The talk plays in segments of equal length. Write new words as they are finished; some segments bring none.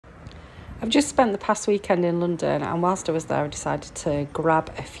I've just spent the past weekend in London, and whilst I was there I decided to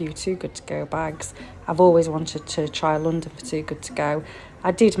grab a few Too Good To Go bags. I've always wanted to try London for Too Good To Go.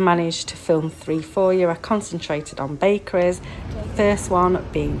 I did manage to film 3 for you. I concentrated on bakeries, first one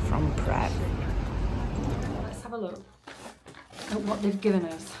being from Pret. Let's have a look at what they've given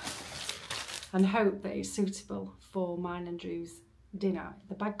us and hope that it's suitable for mine and Drew's dinner.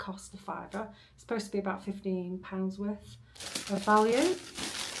 The bag cost a £5. It's supposed to be about £15 worth of value.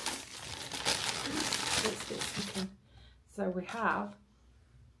 So we have,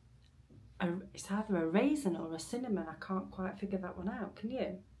 it's either a raisin or a cinnamon. I can't quite figure that one out. Can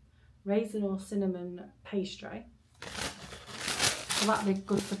you? Raisin or cinnamon pastry. So that'll be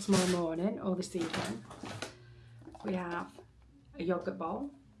good for tomorrow morning or this evening. We have a yoghurt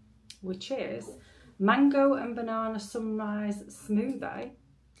bowl, which is mango and banana sunrise smoothie.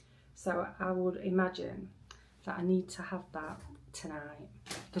 So I would imagine that I need to have that tonight,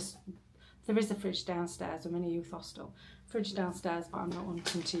 because there is a fridge downstairs. I'm in a youth hostel. Fridge downstairs, but I'm not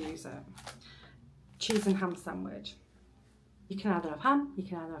wanting to use it. Cheese and ham sandwich. You can either have ham, you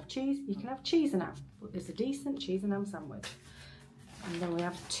can either have cheese, you can have cheese and ham. But it's a decent cheese and ham sandwich. And then we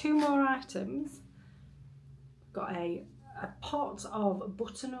have 2 more items. We've got a pot of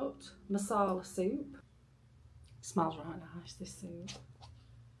butternut masala soup. It smells right nice, this soup.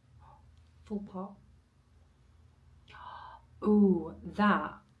 Full pot. Ooh,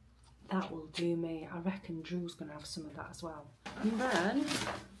 that will do me. I reckon Drew's going to have some of that as well. And then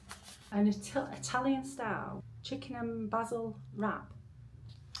an Italian style chicken and basil wrap.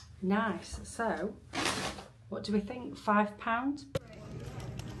 Nice. So, what do we think? £5?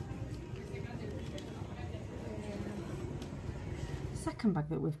 Second bag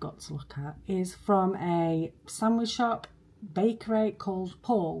that we've got to look at is from a sandwich shop, bakery called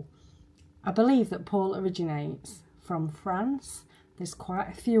Paul. I believe that Paul originates from France. There's quite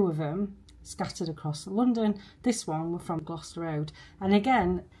a few of them scattered across London. This one were from Gloucester Road. And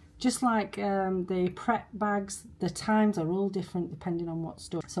again, just like the Pret bags, the times are all different depending on what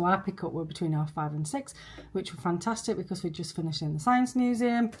store. So our pick-up were between 5:30 and 6, which were fantastic because we just finished in the Science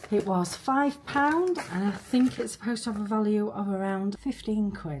Museum. It was £5 and I think it's supposed to have a value of around 15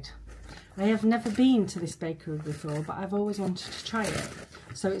 quid. I have never been to this bakery before, but I've always wanted to try it.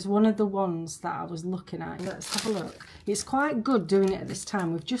 So it's one of the ones that I was looking at. Let's have a look. It's quite good doing it at this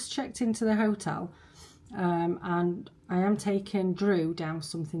time. We've just checked into the hotel and I am taking Drew down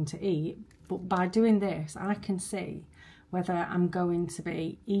something to eat. But by doing this, I can see whether I'm going to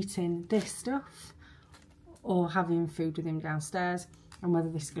be eating this stuff or having food with him downstairs, and whether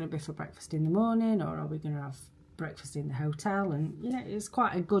this is going to be for breakfast in the morning or are we going to have breakfast in the hotel. And you know, it's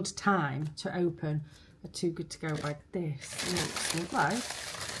quite a good time to open a Too Good To Go bag. This looks like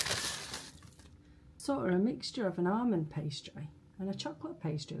sort of a mixture of an almond pastry and a chocolate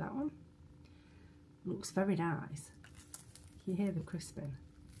pastry. That one looks very nice. You hear the crisping,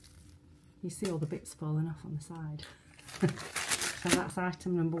 you see all the bits falling off on the side. So that's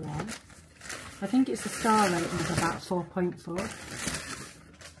item number 1. I think it's a star rating of about 4.4.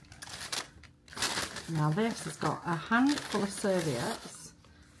 Now this has got a handful of serviettes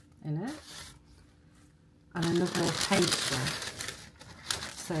in it and another pastry.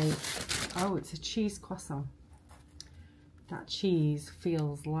 So, oh, it's a cheese croissant. That cheese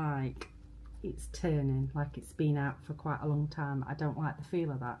feels like it's turning, like it's been out for quite a long time. I don't like the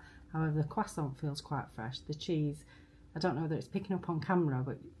feel of that. However, the croissant feels quite fresh. The cheese, I don't know whether it's picking up on camera,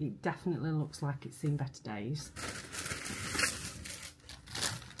 but it definitely looks like it's seen better days.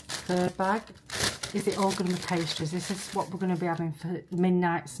 Third bag. Is it all going to be pastries? This is what we're going to be having for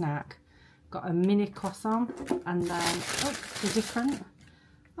midnight snack. Got a mini croissant and then, oh, they're different.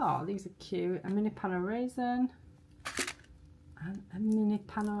 Oh, these are cute. A mini pan of raisin and a mini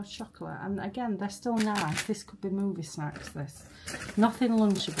pan of chocolate. And again, they're still nice. This could be movie snacks, this. Nothing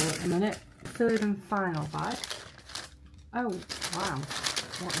lunchable at the minute. Third and final bag. Oh, wow.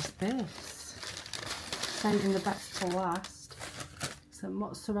 What is this? Saving the best for last. Some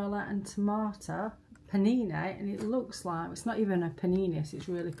mozzarella and tomato panini, and it looks like, it's not even a panini, it's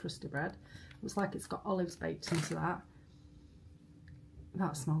really crusty bread. Looks like it's got olives baked into that.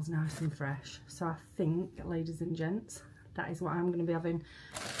 That smells nice and fresh. So I think, ladies and gents, that is what I'm going to be having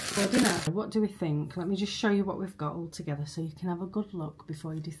for dinner. What do we think? Let me just show you what we've got all together so you can have a good look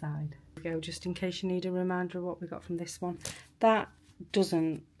before you decide. There we go, just in case you need a reminder of what we got from this one. That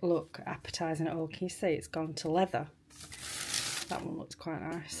doesn't look appetising at all. Can you see it's gone to leather? That one looks quite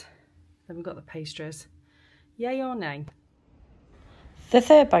nice. Then we've got the pastries. Yay or nay? The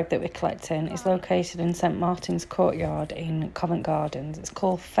third bag that we're collecting is located in St Martin's Courtyard in Covent Gardens. It's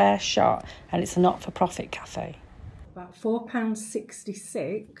called Fair Shot and it's a not-for-profit cafe. About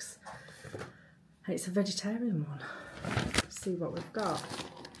 £4.66 It's a vegetarian one. Let's see what we've got.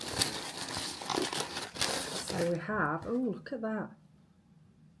 So we have, oh, look at that.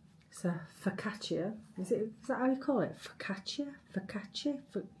 It's a focaccia. Is that how you call it? Focaccia? Focaccia?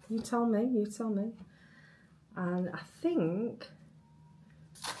 You tell me, you tell me. And I think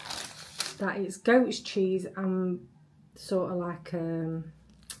that it's goat's cheese and sort of like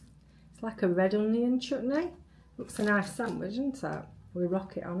it's like a red onion chutney. Looks a nice sandwich, isn't it? We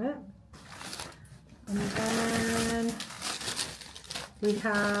rock it on it. And then we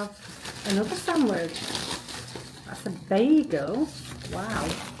have another sandwich. That's a bagel. Wow.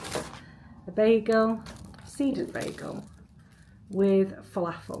 A bagel, seeded bagel with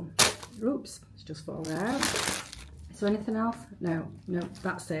falafel. Oops, it's just fallen out. Is there anything else? No,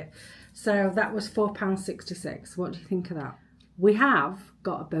 that's it. So that was £4.66. What do you think of that? We have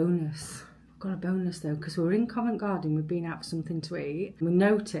got a bonus. We've got a bonus though, because we were in Covent Garden, we've been out for something to eat. We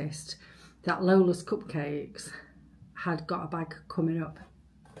noticed that Lola's Cupcakes had got a bag coming up.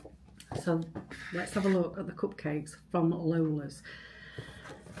 So let's have a look at the cupcakes from Lola's.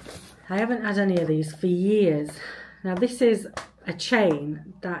 I haven't had any of these for years. Now this is a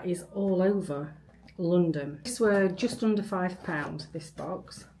chain that is all over London. These were just under £5, this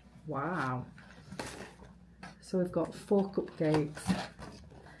box. Wow. So we've got 4 cupcakes.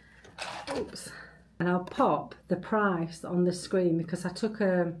 Oops. And I'll pop the price on the screen because I took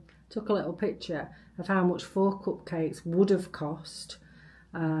a little picture of how much 4 cupcakes would have cost.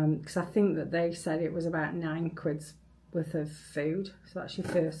 Because I think that they said it was about £9 worth of food. So that's your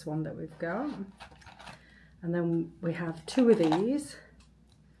first one that we've got. And then we have 2 of these.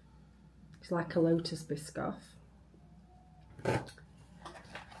 It's like a Lotus Biscoff.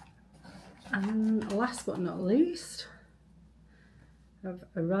 And last but not least, of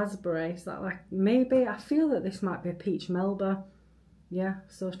a raspberry. Is that like, maybe, I feel that this might be a peach Melba. Yeah,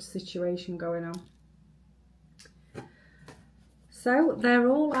 sort of situation going on. So they're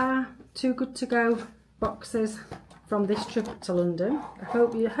all our Too Good To Go boxes from this trip to London. I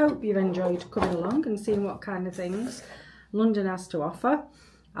hope you've enjoyed coming along and seeing what kind of things London has to offer.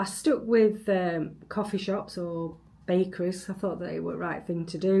 I stuck with coffee shops or bakeries. I thought that they were the right thing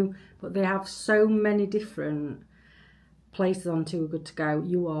to do, but they have so many different places on Too Good To Go.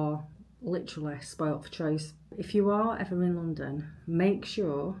 You are literally spoilt for choice. If you are ever in London, make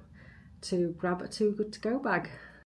sure to grab a Too Good To Go bag.